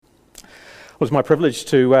It was my privilege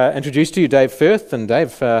to introduce to you Dave Firth, and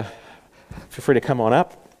Dave, feel free to come on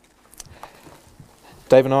up.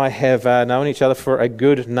 Dave and I have known each other for a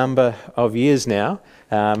good number of years now.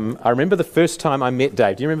 I remember the first time I met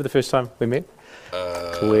Dave. Do you remember the first time we met?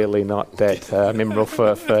 Clearly not that memorable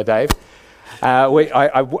for Dave. I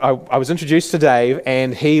was introduced to Dave,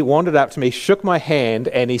 and he wandered up to me, shook my hand,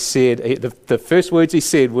 and he said, the first words he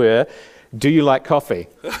said were, "Do you like coffee?"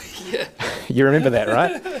 Yeah. You remember that,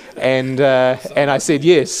 right? And I said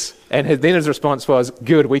yes. And then his response was,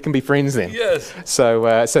 "Good, we can be friends then." Yes. So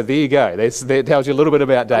there you go. That tells you a little bit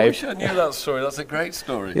about Dave. I wish I knew that story. That's a great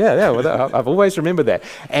story. Yeah. Well, I've always remembered that.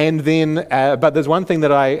 And then, but there's one thing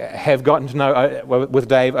that I have gotten to know with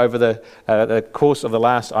Dave over the course of the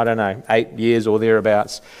last, 8 years or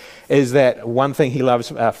thereabouts, is that one thing he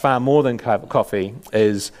loves far more than coffee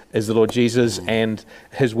is the Lord Jesus and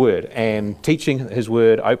His Word, and teaching His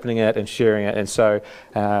Word, opening it and sharing it. And so,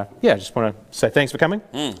 I just want to say thanks for coming,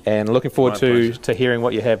 and looking forward to hearing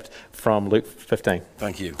what you have from Luke 15.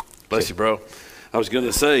 Thank you. Bless you, bro. I was going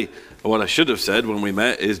to say, what I should have said when we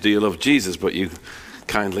met is, do you love Jesus? But you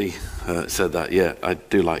kindly said that. Yeah, I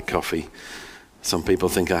do like coffee. Some people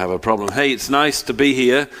think I have a problem. Hey, it's nice to be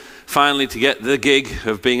here. Finally, to get the gig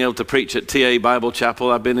of being able to preach at TA Bible Chapel.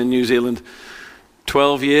 I've been in New Zealand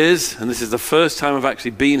 12 years, and this is the first time I've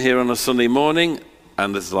actually been here on a Sunday morning,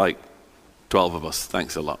 and there's like 12 of us.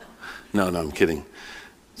 Thanks a lot. No, I'm kidding.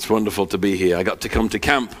 It's wonderful to be here. I got to come to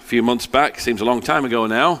camp a few months back. Seems a long time ago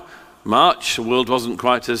now. March. The world wasn't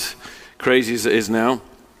quite as crazy as it is now,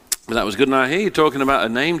 but that was good. And I hear you talking about a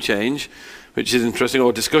name change, which is interesting,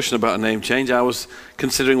 or discussion about a name change. I was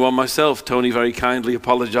considering one myself. Tony very kindly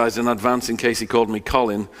apologized in advance in case he called me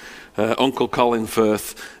Colin. Uncle Colin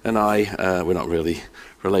Firth and I, we're not really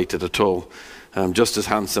related at all. Just as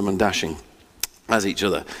handsome and dashing as each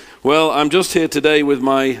other. Well, I'm just here today with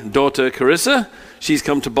my daughter Carissa. She's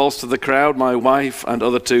come to bolster the crowd. My wife and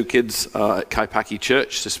other two kids are at Kaipaki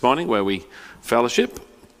Church this morning, where we fellowship.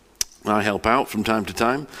 I help out from time to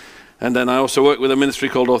time. And then I also work with a ministry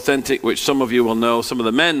called Authentic, which some of you will know, some of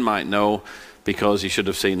the men might know, because you should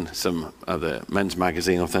have seen some of the men's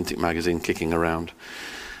magazine, Authentic magazine, kicking around.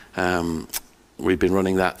 We've been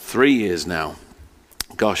running that 3 years now.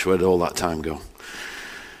 Gosh, where did all that time go?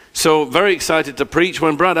 So very excited to preach.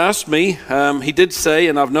 When Brad asked me, he did say,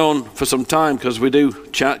 and I've known for some time, because we do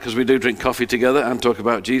chat, because we do drink coffee together and talk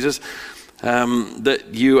about Jesus, that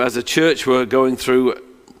you as a church were going through,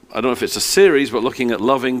 I don't know if it's a series, but looking at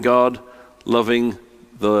loving God, loving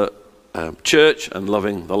the church, and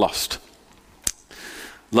loving the lost.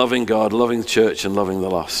 Loving God, loving the church, and loving the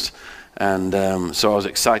lost. And so I was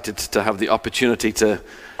excited to have the opportunity to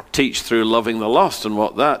teach through loving the lost and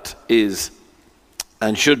what that is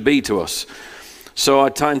and should be to us. So I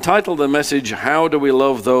entitled the message, How Do We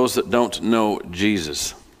Love Those That Don't Know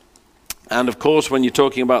Jesus? And of course, when you're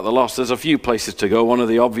talking about the lost, there's a few places to go. One of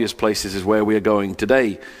the obvious places is where we are going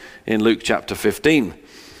today in Luke chapter 15.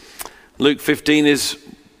 Luke 15 is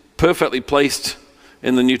perfectly placed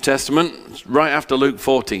in the New Testament, right after Luke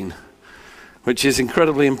 14, which is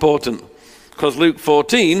incredibly important, because Luke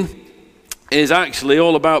 14 is actually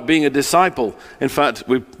all about being a disciple. In fact,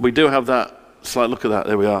 we do have that slide. Look at that.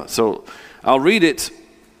 There we are. So I'll read it.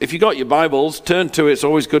 If you got your Bibles, turn to it. It's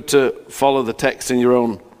always good to follow the text in your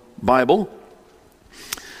own Bible.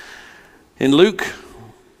 In Luke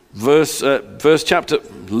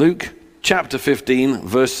chapter 15,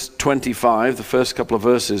 verse 25, the first couple of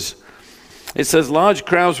verses, it says, large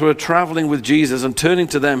crowds were traveling with Jesus, and turning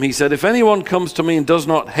to them, he said, if anyone comes to me and does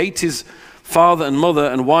not hate his father and mother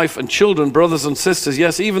and wife and children, brothers and sisters,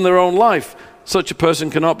 yes, even their own life, such a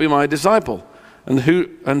person cannot be my disciple. And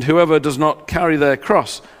whoever does not carry their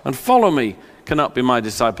cross and follow me cannot be my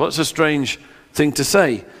disciple. It's a strange thing to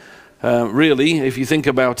say. Really, if you think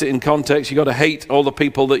about it in context, you've got to hate all the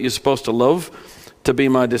people that you're supposed to love to be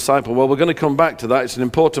my disciple. Well, we're going to come back to that. It's an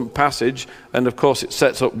important passage, and of course it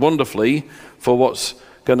sets up wonderfully for what's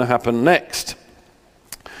going to happen next.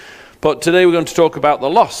 But today we're going to talk about the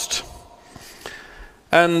lost.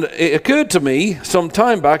 And it occurred to me some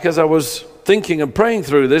time back as I was thinking and praying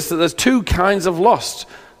through this, that there's two kinds of lost.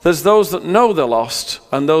 There's those that know they're lost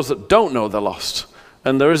and those that don't know they're lost.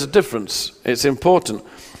 And there is a difference. It's important.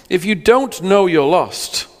 If you don't know you're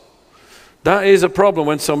lost, that is a problem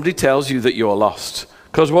when somebody tells you that you're lost.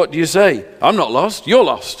 Because what do you say? I'm not lost, you're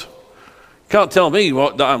lost. Can't tell me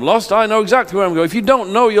that I'm lost. I know exactly where I'm going. If you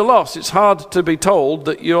don't know you're lost, it's hard to be told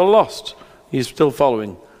that you're lost. You're still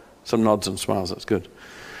following. Some nods and smiles, that's good.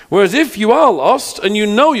 Whereas if you are lost and you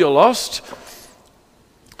know you're lost,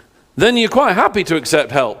 then you're quite happy to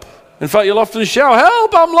accept help. In fact, you'll often shout,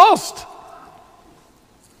 help, I'm lost.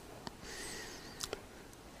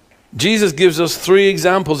 Jesus gives us 3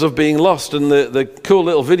 examples of being lost, and the cool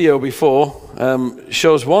little video before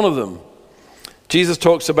shows one of them. Jesus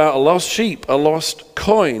talks about a lost sheep, a lost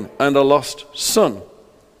coin, and a lost son.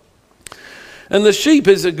 And the sheep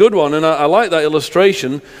is a good one, and I like that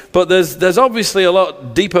illustration, but there's obviously a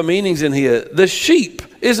lot deeper meanings in here. The sheep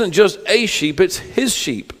isn't just a sheep, it's his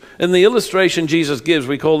sheep. In the illustration Jesus gives,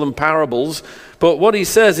 we call them parables, but what he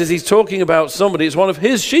says is he's talking about somebody, it's one of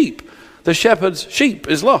his sheep. The shepherd's sheep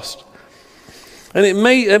is lost. And it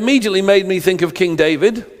immediately made me think of King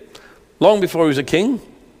David, long before he was a king.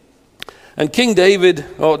 And King David,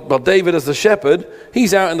 David as the shepherd,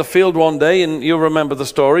 he's out in the field one day, and you'll remember the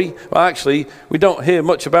story. Well, actually, we don't hear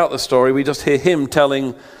much about the story. We just hear him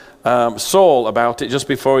telling Saul about it just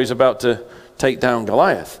before he's about to take down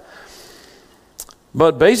Goliath.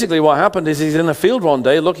 But basically what happened is he's in the field one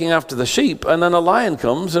day looking after the sheep, and then a lion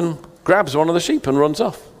comes and grabs one of the sheep and runs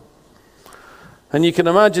off. And you can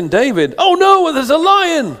imagine David, oh no, there's a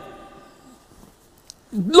lion.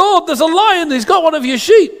 Lord, there's a lion, he's got one of your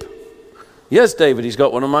sheep. Yes, David, he's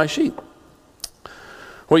got one of my sheep.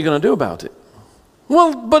 What are you going to do about it?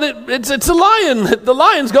 Well, but it's a lion. The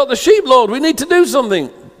lion's got the sheep, Lord. We need to do something.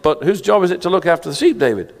 But whose job is it to look after the sheep,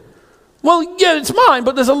 David? Well, yeah, it's mine,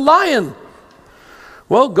 but there's a lion.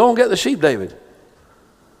 Well, go and get the sheep, David.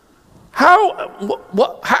 How?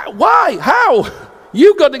 What? How, why? How?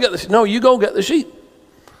 You've got to get the sheep. No, you go and get the sheep.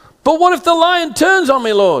 But what if the lion turns on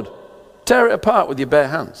me, Lord? Tear it apart with your bare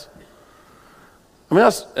hands. I mean,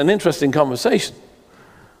 that's an interesting conversation.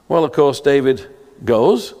 Well, of course, David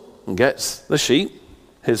goes and gets the sheep,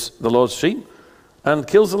 the Lord's sheep, and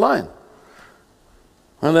kills the lion.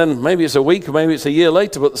 And then maybe it's a week, or maybe it's a year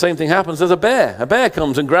later, but the same thing happens. There's a bear. A bear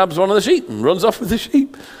comes and grabs one of the sheep and runs off with the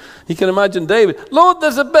sheep. You can imagine David, Lord,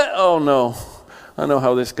 there's a bear. Oh, no. I know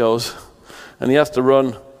how this goes. And he has to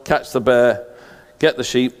run, catch the bear, get the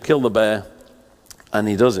sheep, kill the bear, and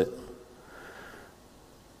he does it.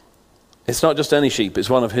 It's not just any sheep, it's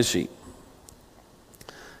one of his sheep.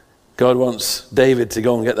 God wants David to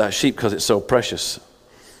go and get that sheep because it's so precious.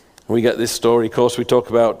 We get this story, of course, we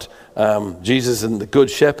talk about Jesus and the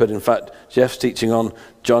Good Shepherd. In fact, Jeff's teaching on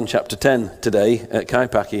John chapter 10 today at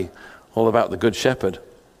Kaipaki, all about the Good Shepherd.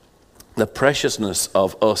 The preciousness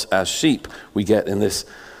of us as sheep we get in this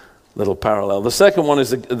little parallel. The second one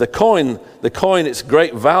is the coin. The coin, it's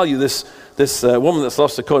great value. This woman that's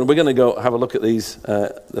lost the coin, we're going to go have a look at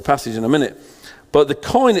the passage in a minute. But the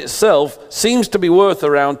coin itself seems to be worth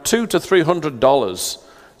around $200 to $300.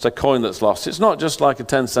 It's a coin that's lost. It's not just like a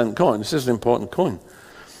 10-cent coin. This is an important coin.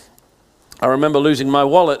 I remember losing my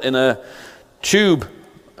wallet in a tube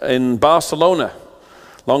in Barcelona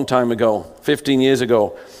a long time ago, 15 years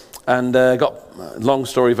ago. And long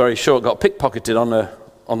story very short, got pickpocketed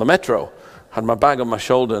on the metro. Had my bag on my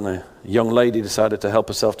shoulder, and a young lady decided to help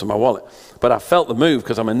herself to my wallet. But I felt the move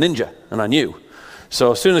because I'm a ninja, and I knew.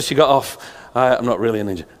 So as soon as she got off, I'm not really a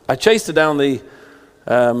ninja. I chased her down the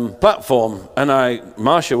platform, and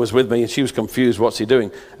Marcia was with me, and she was confused, what's he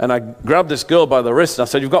doing? And I grabbed this girl by the wrist, and I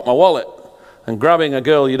said, you've got my wallet. And grabbing a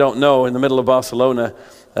girl you don't know in the middle of Barcelona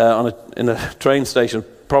in a train station,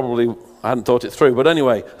 probably I hadn't thought it through. But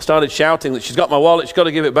anyway, I started shouting that she's got my wallet, she's got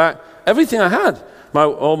to give it back. Everything I had,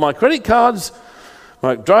 all my credit cards,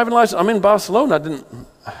 my driving license. I'm in Barcelona, I didn't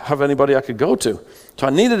have anybody I could go to. So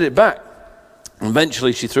I needed it back.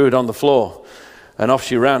 Eventually she threw it on the floor, and off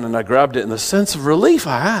she ran, and I grabbed it, and the sense of relief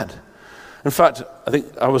I had. In fact, I think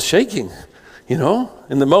I was shaking, you know.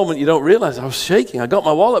 In the moment you don't realize I was shaking. I got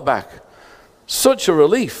my wallet back. Such a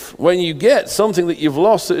relief when you get something that you've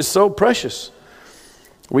lost that is so precious.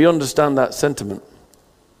 We understand that sentiment.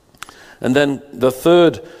 And then the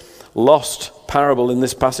third lost parable in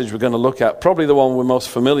this passage we're going to look at, probably the one we're most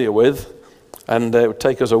familiar with, and it would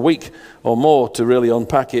take us a week or more to really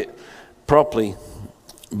unpack it properly.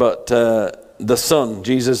 But the son,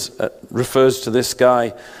 Jesus refers to this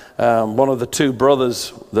guy, one of the two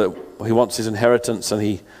brothers that he wants his inheritance, and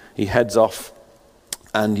he heads off.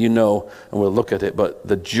 And and we'll look at it, but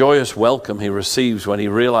the joyous welcome he receives when he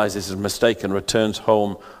realizes his mistake and returns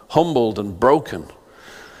home humbled and broken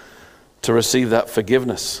to receive that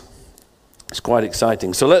forgiveness. It's quite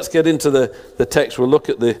exciting. So let's get into the text. We'll look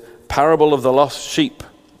at the parable of the lost sheep.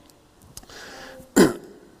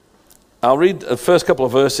 I'll read the first couple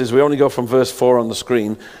of verses. We only go from verse 4 on the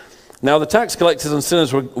screen. Now the tax collectors and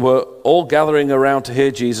sinners were all gathering around to hear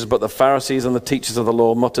Jesus, but the Pharisees and the teachers of the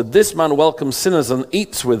law muttered, "This man welcomes sinners and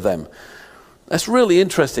eats with them." That's really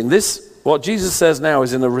interesting. What Jesus says now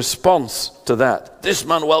is in a response to that. This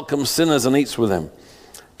man welcomes sinners and eats with them.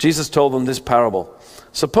 Jesus told them this parable.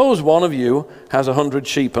 Suppose one of you has 100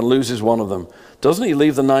 sheep and loses one of them. Doesn't he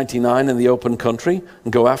leave the 99 in the open country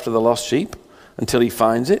and go after the lost sheep until he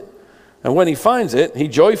finds it? And when he finds it, he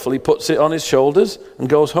joyfully puts it on his shoulders and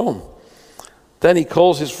goes home. Then he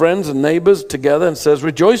calls his friends and neighbors together and says,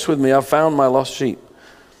 "Rejoice with me, I've found my lost sheep."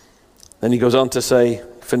 Then he goes on to say,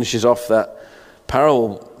 finishes off that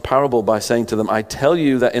parable by saying to them, "I tell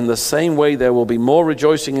you that in the same way there will be more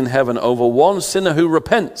rejoicing in heaven over one sinner who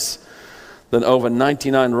repents than over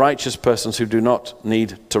 99 righteous persons who do not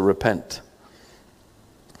need to repent."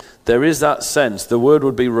 There is that sense, the word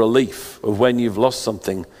would be relief, of when you've lost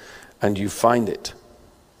something and you find it.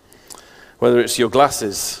 Whether it's your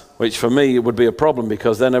glasses, which for me would be a problem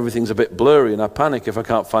because then everything's a bit blurry and I panic if I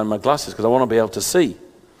can't find my glasses because I want to be able to see.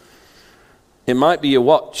 It might be your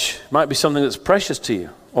watch, it might be something that's precious to you,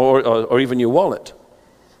 or even your wallet.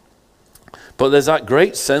 But there's that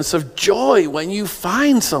great sense of joy when you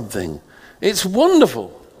find something. It's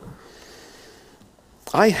wonderful.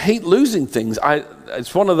 I hate losing things.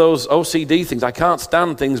 It's one of those OCD things. I can't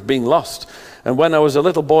stand things being lost. And when I was a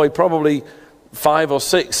little boy, probably 5 or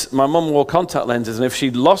 6, my mum wore contact lenses, and if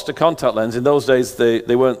she'd lost a contact lens, in those days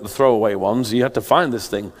they weren't the throwaway ones, you had to find this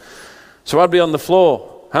thing. So I'd be on the floor,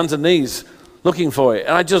 hands and knees, looking for it.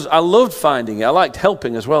 And I loved finding it. I liked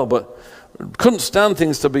helping as well, but couldn't stand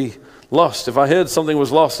things to be lost. If I heard something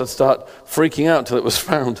was lost, I'd start freaking out till it was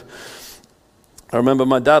found. I remember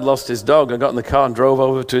my dad lost his dog. I got in the car and drove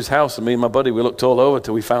over to his house, and me and my buddy, we looked all over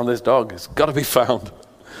till we found this dog. It's got to be found.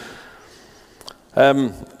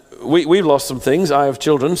 We've lost some things. I have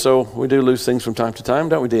children, so we do lose things from time to time,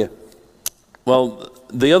 don't we, dear? Well,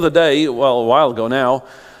 the other day, a while ago now,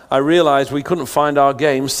 I realized we couldn't find our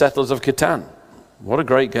game, Settlers of Catan. What a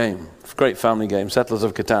great game. Great family game, Settlers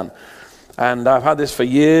of Catan. And I've had this for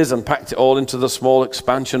years and packed it all into the small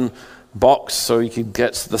expansion box so you could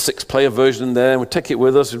get the 6-player version in there and we'd take it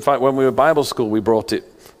with us. In fact, when we were at Bible school, we brought it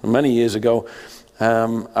many years ago.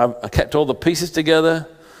 I kept all the pieces together,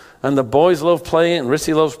 and the boys loved playing it, and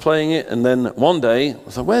Rissy loves playing it. And then one day, I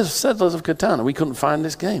was like, "Where's Settlers of Catan?" And we couldn't find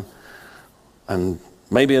this game. And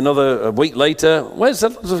maybe a week later, "Where's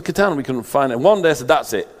Settlers of Catan?" We couldn't find it. And one day I said,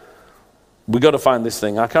 "That's it. We got to find this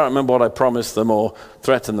thing." I can't remember what I promised them or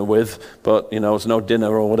threatened them with, but it's no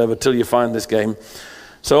dinner or whatever till you find this game.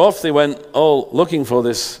 So off they went, all looking for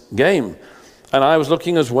this game. And I was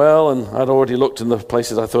looking as well, and I'd already looked in the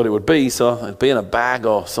places I thought it would be, so it'd be in a bag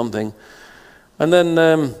or something. And then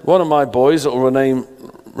one of my boys, that will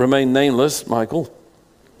remain nameless, Michael,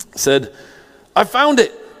 said, I found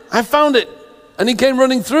it. And he came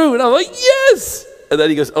running through, and I was like, "Yes!" And then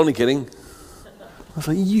he goes, "Only kidding." I was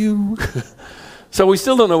like, "You." So we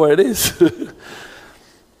still don't know where it is.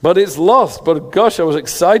 But it's lost. But gosh, I was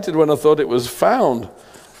excited when I thought it was found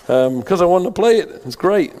because I wanted to play it. It's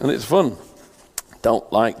great and it's fun.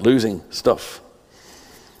 Don't like losing stuff.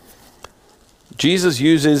 Jesus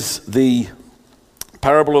uses the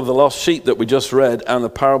parable of the lost sheep that we just read and the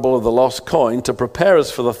parable of the lost coin to prepare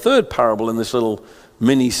us for the third parable in this little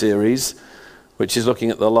mini-series, which is looking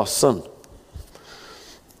at the lost son.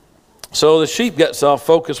 So the sheep gets our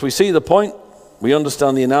focus. We see the point, we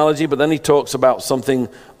understand the analogy, but then he talks about something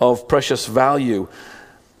of precious value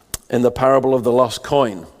in the parable of the lost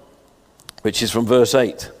coin, which is from verse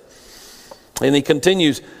 8. And he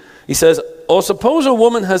continues, he says, "Or suppose a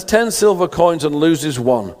woman has 10 silver coins and loses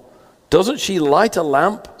one. Doesn't she light a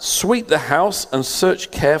lamp, sweep the house, and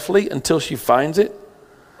search carefully until she finds it?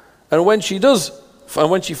 And when she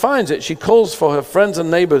finds it, she calls her friends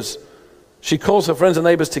and neighbors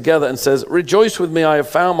together and says, 'Rejoice with me, I have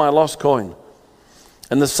found my lost coin.'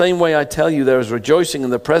 In the same way, I tell you, there is rejoicing in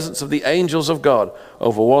the presence of the angels of God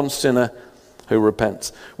over one sinner who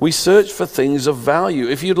repents." We search for things of value.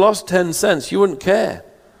 If you'd lost 10 cents, you wouldn't care,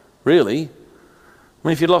 really. I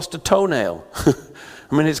mean, if you'd lost a toenail,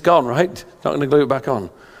 I mean, it's gone, right? Not going to glue it back on.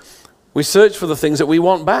 We search for the things that we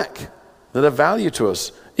want back, that have value to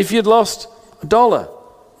us. If you'd lost $1,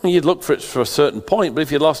 you'd look for it for a certain point, but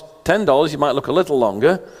if you'd lost $10, you might look a little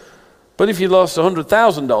longer. But if you lost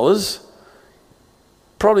 $100,000,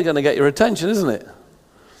 probably going to get your attention, isn't it?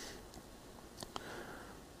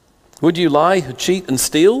 Would you lie, cheat, and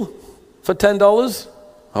steal for $10?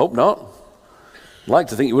 I hope not. I'd like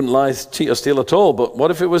to think you wouldn't lie, cheat, or steal at all, but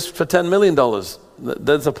what if it was for $10 million?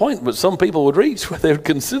 There's a point that some people would reach where they would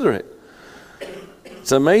consider it.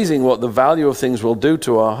 It's amazing what the value of things will do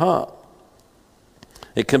to our heart.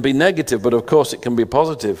 It can be negative, but of course it can be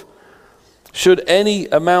positive. Should any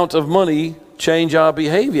amount of money change our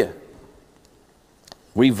behavior?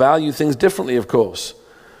 We value things differently, of course.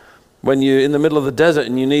 When you're in the middle of the desert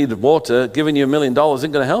and you need water, giving you $1 million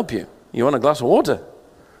isn't going to help you. You want a glass of water.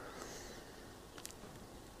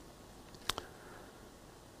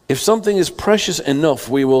 If something is precious enough,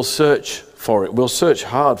 we will search for it. We'll search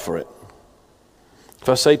hard for it. If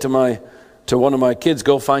I say to one of my kids,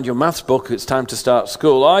 go find your maths book, it's time to start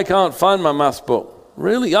school. I can't find my maths book.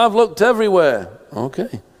 Really? I've looked everywhere.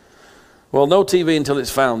 Okay. Well, no TV until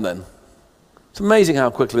it's found then. It's amazing how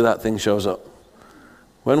quickly that thing shows up.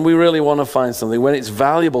 When we really want to find something, when it's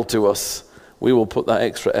valuable to us, we will put that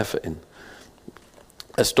extra effort in.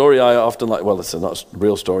 A story I often like, well, it's not a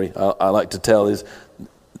real story, I like to tell is,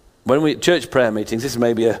 when we church prayer meetings, this is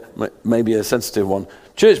maybe a sensitive one.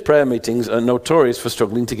 Church prayer meetings are notorious for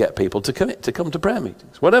struggling to get people to commit to come to prayer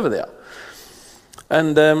meetings, whatever they are.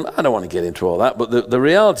 And I don't want to get into all that, but the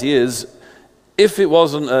reality is, if it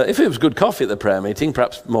was good coffee at the prayer meeting,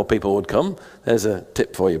 perhaps more people would come. There's a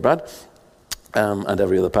tip for you, Brad, and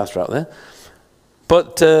every other pastor out there.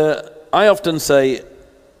 But I often say,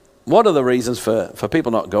 what are the reasons for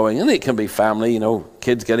people not going? And it can be family,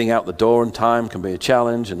 kids getting out the door in time can be a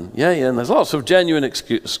challenge. And and there's lots of genuine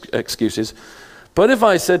excuses. But if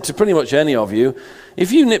I said to pretty much any of you,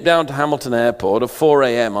 if you nip down to Hamilton Airport at 4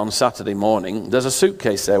 a.m. on Saturday morning, there's a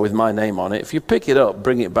suitcase there with my name on it. If you pick it up,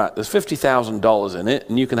 bring it back, there's $50,000 in it,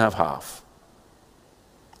 and you can have half.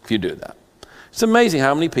 If you do that. It's amazing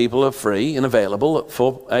how many people are free and available at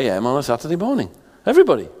 4 a.m. on a Saturday morning.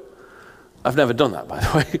 Everybody. I've never done that, by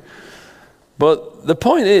the way. But the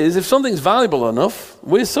point is, if something's valuable enough,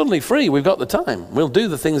 we're suddenly free. We've got the time. We'll do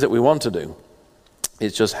the things that we want to do.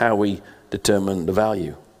 It's just how we determine the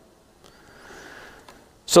value.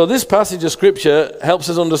 So this passage of Scripture helps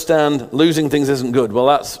us understand losing things isn't good. Well,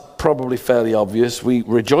 that's probably fairly obvious. We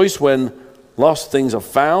rejoice when lost things are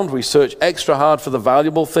found. We search extra hard for the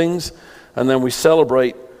valuable things. And then we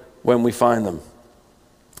celebrate when we find them.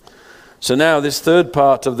 So now this third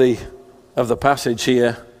part of the passage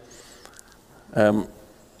here,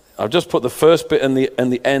 I've just put the first bit and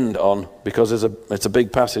the end on because it's a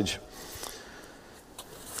big passage.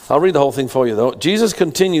 I'll read the whole thing for you though. Jesus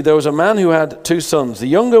continued, there was a man who had 2 sons. The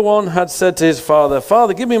younger one had said to his father,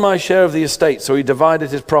 Father, give me my share of the estate. So he divided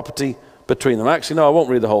his property between them. Actually, no, I won't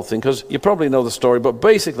read the whole thing because you probably know the story. But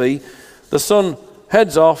basically, the son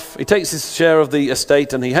heads off. He takes his share of the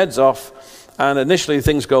estate and he heads off. And initially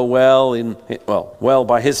things go well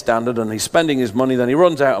by his standard, and he's spending his money. Then he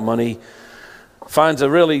runs out of money, finds a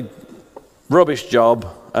really rubbish job,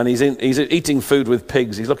 and he's eating food with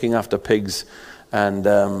pigs. He's looking after pigs, and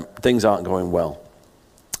things aren't going well.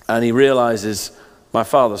 And he realizes, my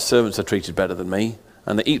father's servants are treated better than me,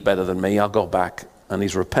 and they eat better than me. I'll go back. And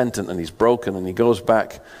he's repentant, and he's broken, and he goes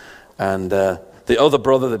back, and the other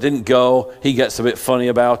brother that didn't go, he gets a bit funny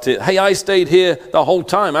about it. Hey, I stayed here the whole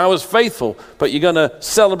time. I was faithful. But you're going to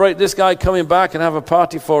celebrate this guy coming back and have a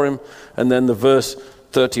party for him. And then the verse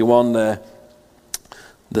 31 there,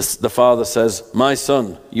 the father says, my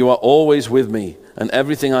son, you are always with me, and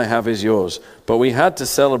everything I have is yours. But we had to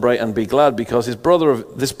celebrate and be glad because this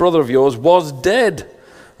brother of yours was dead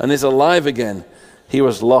and is alive again. He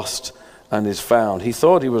was lost and is found. He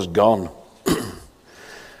thought he was gone.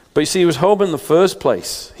 But you see, he was home in the first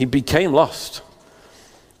place. He became lost.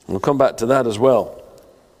 We'll come back to that as well.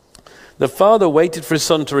 The father waited for his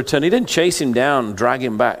son to return. He didn't chase him down and drag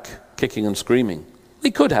him back, kicking and screaming.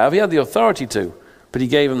 He could have. He had the authority to. But he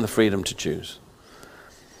gave him the freedom to choose.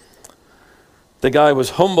 The guy was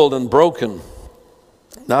humbled and broken.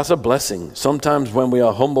 That's a blessing. Sometimes when we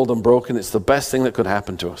are humbled and broken, it's the best thing that could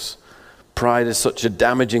happen to us. Pride is such a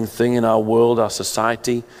damaging thing in our world, our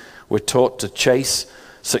society. We're taught to chase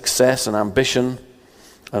success and ambition,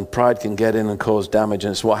 and pride can get in and cause damage,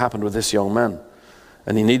 and it's what happened with this young man.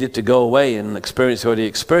 And he needed to go away and experience what he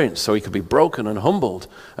experienced so he could be broken and humbled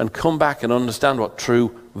and come back and understand what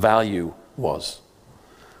true value was.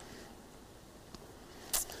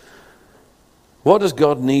 What does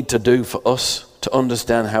God need to do for us to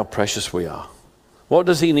understand how precious we are? What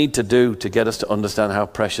does he need to do to get us to understand how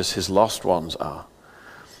precious his lost ones are?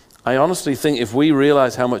 I honestly think if we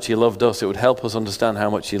realize how much he loved us, it would help us understand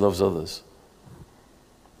how much he loves others.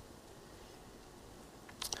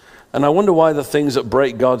 And I wonder why the things that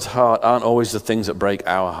break God's heart aren't always the things that break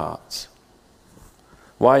our hearts.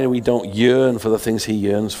 Why we don't yearn for the things he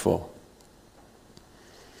yearns for.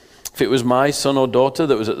 If it was my son or daughter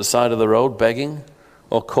that was at the side of the road begging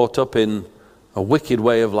or caught up in a wicked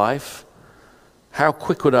way of life, how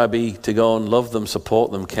quick would I be to go and love them,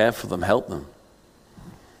 support them, care for them, help them?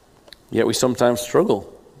 Yet we sometimes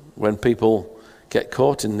struggle when people get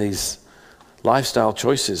caught in these lifestyle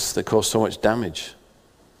choices that cause so much damage.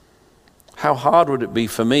 How hard would it be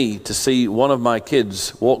for me to see one of my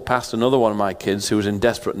kids walk past another one of my kids who was in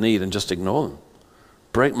desperate need and just ignore them?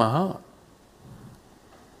 Break my heart.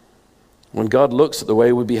 When God looks at the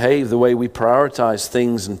way we behave, the way we prioritize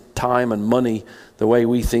things and time and money, the way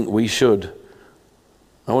we think we should,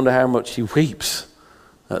 I wonder how much he weeps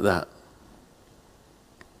at that.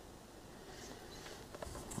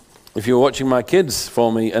 If you're watching my kids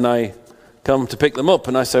for me and I come to pick them up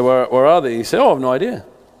and I say, where are they? You say, oh, I've no idea.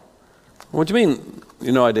 What do you mean,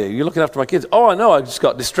 you've no idea? You're looking after my kids. Oh, I know, I just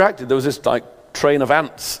got distracted. There was this train of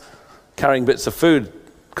ants carrying bits of food.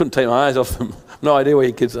 Couldn't take my eyes off them. No idea where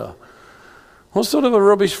your kids are. What sort of a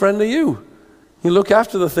rubbish friend are you? You look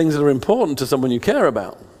after the things that are important to someone you care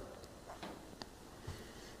about.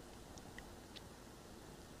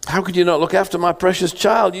 How could you not look after my precious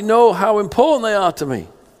child? You know how important they are to me.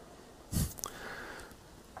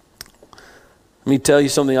 Let me tell you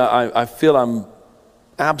something I feel I'm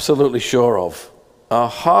absolutely sure of. Our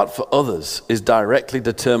heart for others is directly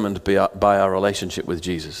determined by our relationship with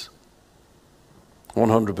Jesus.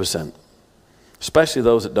 100%. Especially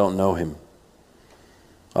those that don't know him.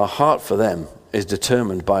 Our heart for them is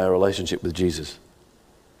determined by our relationship with Jesus.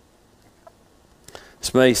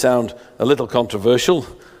 This may sound a little controversial.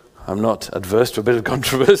 I'm not adverse to a bit of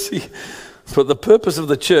controversy. But the purpose of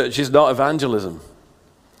the church is not evangelism.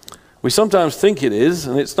 We sometimes think it is,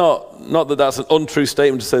 and it's not that that's an untrue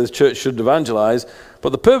statement to say the church should evangelize,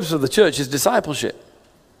 but the purpose of the church is discipleship.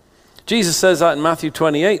 Jesus says that in Matthew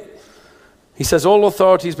 28. He says, all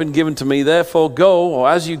authority has been given to me, therefore go, or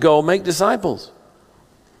as you go, make disciples.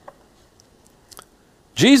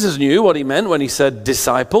 Jesus knew what he meant when he said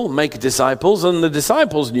disciple, make disciples, and the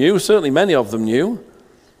disciples knew, certainly many of them knew.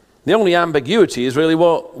 The only ambiguity is really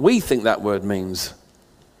what we think that word means.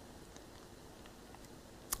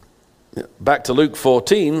 Back to Luke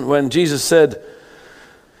 14, when Jesus said,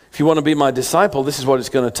 if you want to be my disciple, this is what it's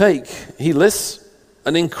going to take. He lists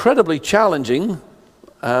an incredibly challenging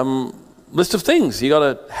list of things. You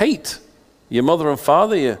got to hate your mother and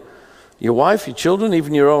father, your wife, your children,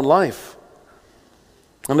 even your own life.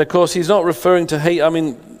 And of course, he's not referring to hate. I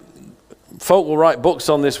mean, folk will write books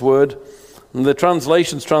on this word, and the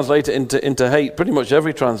translations translate it into hate, pretty much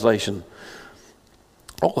every translation.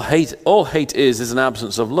 All hate is an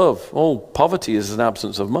absence of love. All poverty is an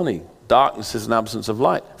absence of money. Darkness is an absence of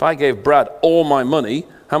light. If I gave Brad all my money,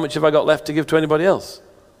 how much have I got left to give to anybody else?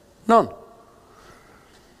 None.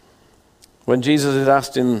 When Jesus is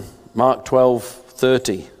asked in Mark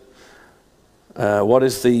 12:30, what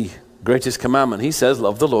is the greatest commandment? He says,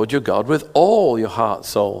 love the Lord your God with all your heart,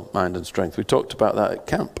 soul, mind, and strength. We talked about that at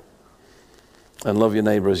camp. And love your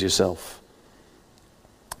neighbor as yourself.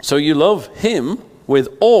 So you love him with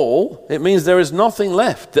all. It means there is nothing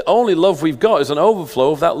left. The only love we've got is an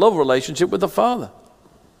overflow of that love relationship with the Father.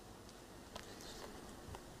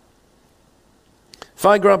 If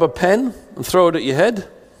I grab a pen and throw it at your head,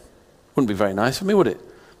 wouldn't be very nice of me, would it?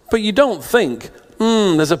 But you don't think,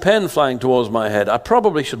 there's a pen flying towards my head. I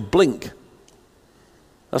probably should blink.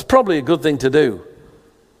 That's probably a good thing to do.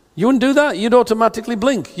 You wouldn't do that. You'd automatically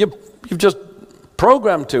blink. You've just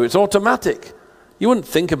programmed to. It's automatic. You wouldn't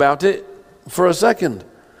think about it for a second.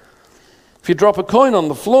 If you drop a coin on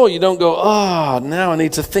the floor, you don't go, now I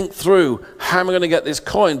need to think through how am I going to get this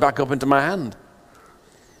coin back up into my hand.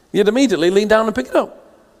 You'd immediately lean down and pick it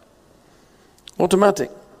up.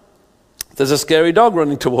 Automatic. There's a scary dog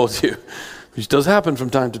running towards you, which does happen from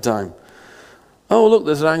time to time. Oh, look,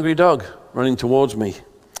 there's an angry dog running towards me.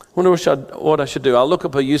 I wonder what I should do. I'll look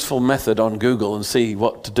up a useful method on Google and see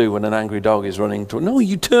what to do when an angry dog is running. No,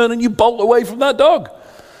 you turn and you bolt away from that dog.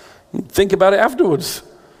 You think about it afterwards.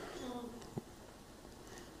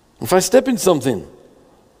 If I step in something,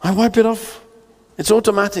 I wipe it off. It's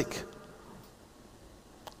automatic.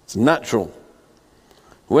 It's natural.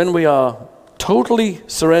 When we are totally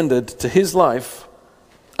surrendered to his life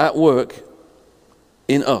at work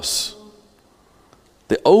in us,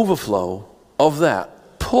 the overflow of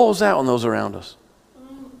that pours out on those around us.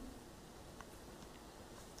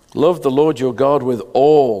 Love the Lord your God with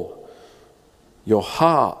all your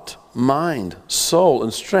heart, mind, soul,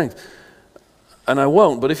 and strength. And I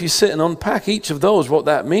won't, but if you sit and unpack each of those, what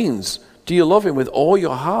that means. Do you love him with all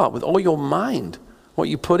your heart, with all your mind? What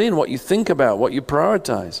you put in, what you think about, what you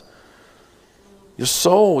prioritize. Your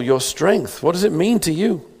soul, your strength. What does it mean to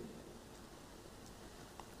you?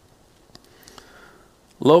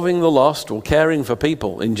 Loving the lost or caring for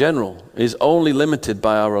people in general is only limited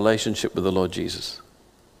by our relationship with the Lord Jesus.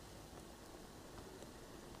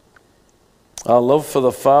 Our love for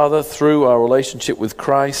the Father through our relationship with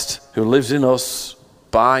Christ, who lives in us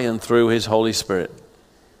by and through his Holy Spirit.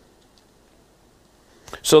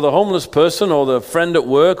 So the homeless person or the friend at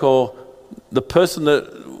work or the person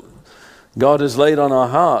that God has laid on our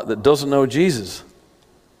heart that doesn't know Jesus,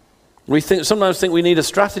 We sometimes think we need a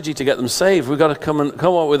strategy to get them saved. We've got to come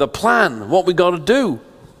up with a plan, what we've got to do.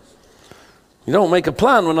 You don't make a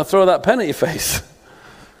plan when I throw that pen at your face.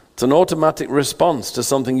 It's an automatic response to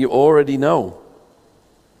something you already know.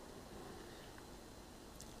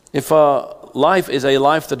 If our life is a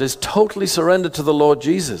life that is totally surrendered to the Lord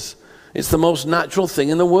Jesus, it's the most natural thing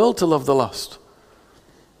in the world to love the lost.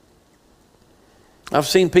 I've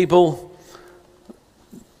seen people,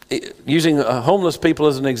 using homeless people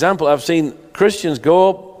as an example, I've seen Christians go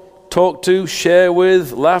up, talk to, share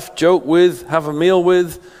with, laugh, joke with, have a meal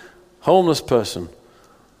with homeless person.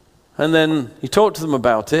 And then you talk to them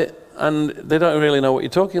about it, and they don't really know what you're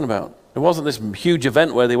talking about. It wasn't this huge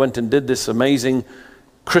event where they went and did this amazing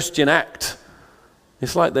Christian act.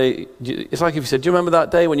 It's like if you said, do you remember that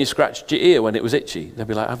day when you scratched your ear when it was itchy? They'd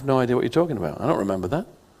be like, I have no idea what you're talking about. I don't remember that.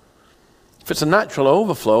 If it's a natural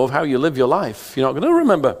overflow of how you live your life, you're not going to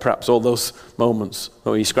remember perhaps all those moments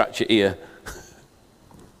when you scratch your ear.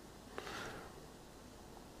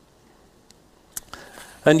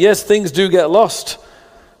 And yes, things do get lost.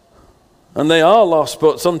 And they are lost,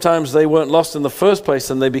 but sometimes they weren't lost in the first place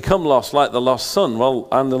and they become lost, like the lost son,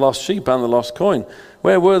 and the lost sheep and the lost coin.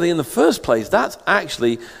 Where were they in the first place? That's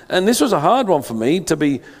actually, and this was a hard one for me, to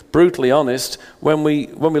be brutally honest. When we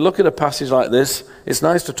look at a passage like this, it's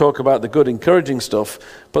nice to talk about the good, encouraging stuff,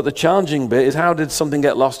 but the challenging bit is, how did something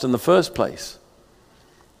get lost in the first place?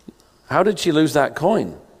 How did she lose that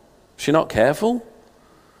coin? Was she not careful?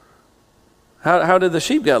 How did the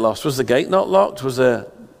sheep get lost? Was the gate not locked? Was there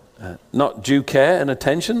not due care and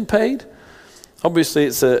attention paid? Obviously,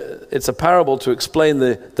 it's a parable to explain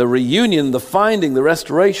the reunion, the finding, the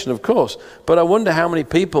restoration, of course. But I wonder how many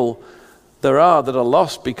people there are that are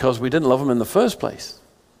lost because we didn't love them in the first place.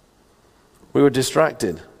 We were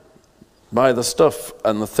distracted by the stuff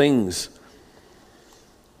and the things.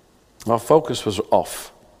 Our focus was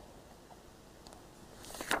off.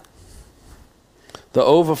 The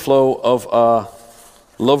overflow of our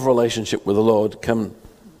love relationship with the Lord can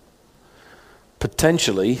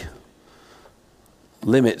potentially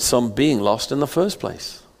limit some being lost in the first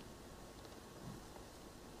place.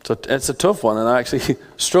 So it's a tough one, and I actually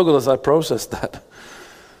struggle as I process that.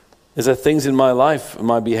 Is there things in my life, in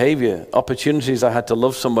my behavior, opportunities I had to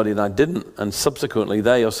love somebody and I didn't, and subsequently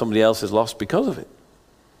they or somebody else is lost because of it?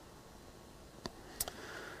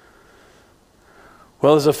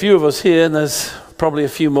 Well, there's a few of us here, and there's probably a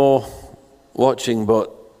few more watching,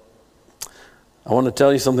 but I want to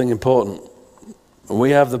tell you something important.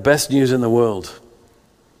 We have the best news in the world.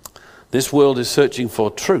 This world is searching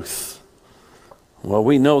for truth. Well,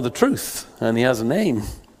 we know the truth, and he has a name.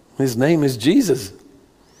 His name is Jesus.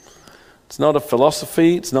 It's not a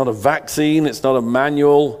philosophy, it's not a vaccine, it's not a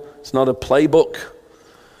manual, it's not a playbook.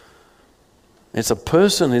 It's a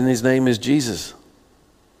person, and his name is Jesus.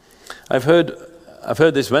 I've heard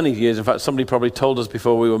this many years. In fact, somebody probably told us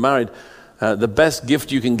before we were married, the best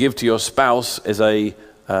gift you can give to your spouse is a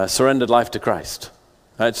surrendered life to Christ.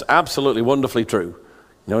 It's absolutely wonderfully true.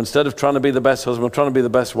 You know, instead of trying to be the best husband, trying to be the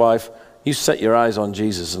best wife, you set your eyes on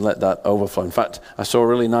Jesus and let that overflow. In fact, I saw a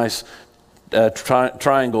really nice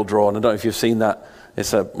triangle drawn. I don't know if you've seen that.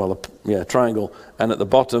 It's a triangle, and at the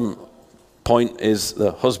bottom point is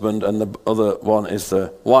the husband, and the other one is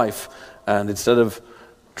the wife. And instead of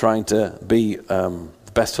trying to be the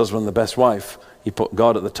best husband, the best wife, you put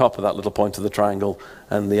God at the top of that little point of the triangle.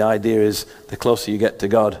 And the idea is, the closer you get to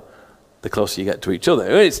God, the closer you get to each other.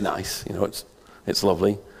 It's nice, you know, it's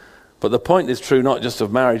lovely. But the point is true not just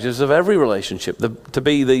of marriage, it's of every relationship. To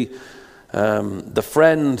be the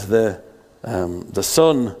friend, the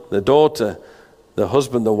son, the daughter, the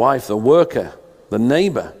husband, the wife, the worker, the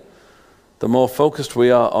neighbor. The more focused we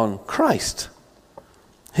are on Christ,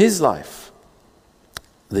 his life,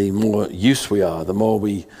 the more use we are, the more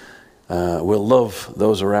we will love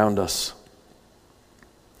those around us.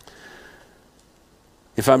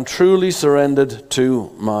 If I'm truly surrendered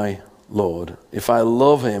to my Lord, if I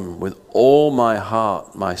love him with all my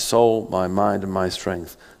heart, my soul, my mind, and my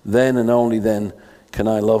strength, then and only then can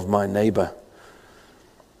I love my neighbor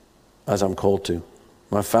as I'm called to.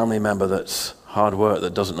 My family member that's hard work,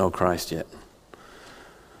 that doesn't know Christ yet.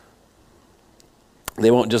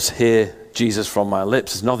 They won't just hear Jesus from my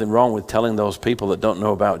lips. There's nothing wrong with telling those people that don't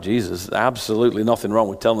know about Jesus. Absolutely nothing wrong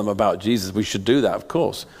with telling them about Jesus. We should do that, of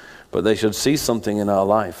course. But they should see something in our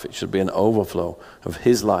life. It should be an overflow of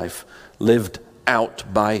his life lived out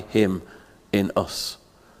by him in us.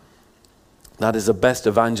 That is the best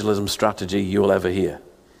evangelism strategy you will ever hear.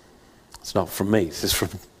 It's not from me. It's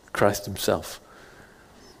from Christ himself.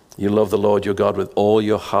 You love the Lord your God with all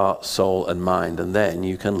your heart, soul, and mind, and then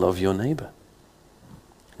you can love your neighbor.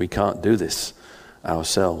 We can't do this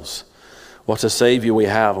ourselves. what a Savior we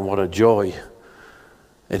have and what a joy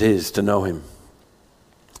it is to know him.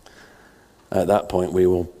 At that point, we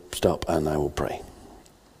will stop and I will pray.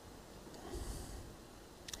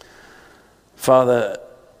 Father,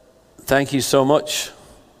 thank you so much.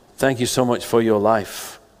 Thank you so much for your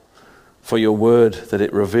life, for your word, that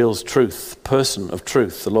it reveals truth, person of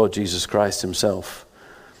truth, the Lord Jesus Christ himself.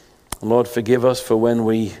 Lord, forgive us for when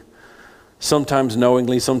we sometimes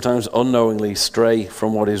knowingly, sometimes unknowingly stray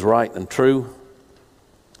from what is right and true,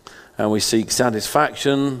 and we seek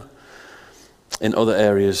satisfaction in other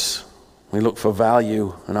areas. We look for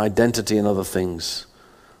value and identity in other things.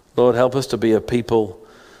 Lord, help us to be a people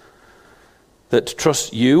that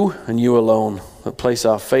trust you and you alone, that place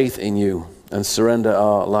our faith in you and surrender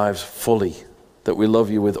our lives fully, that we love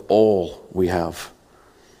you with all we have,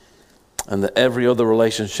 and that every other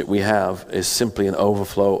relationship we have is simply an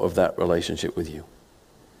overflow of that relationship with you.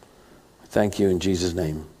 Thank you in Jesus'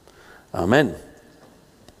 name. Amen.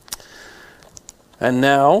 And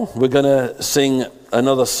now we're going to sing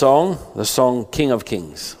another song, the song King of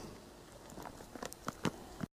Kings.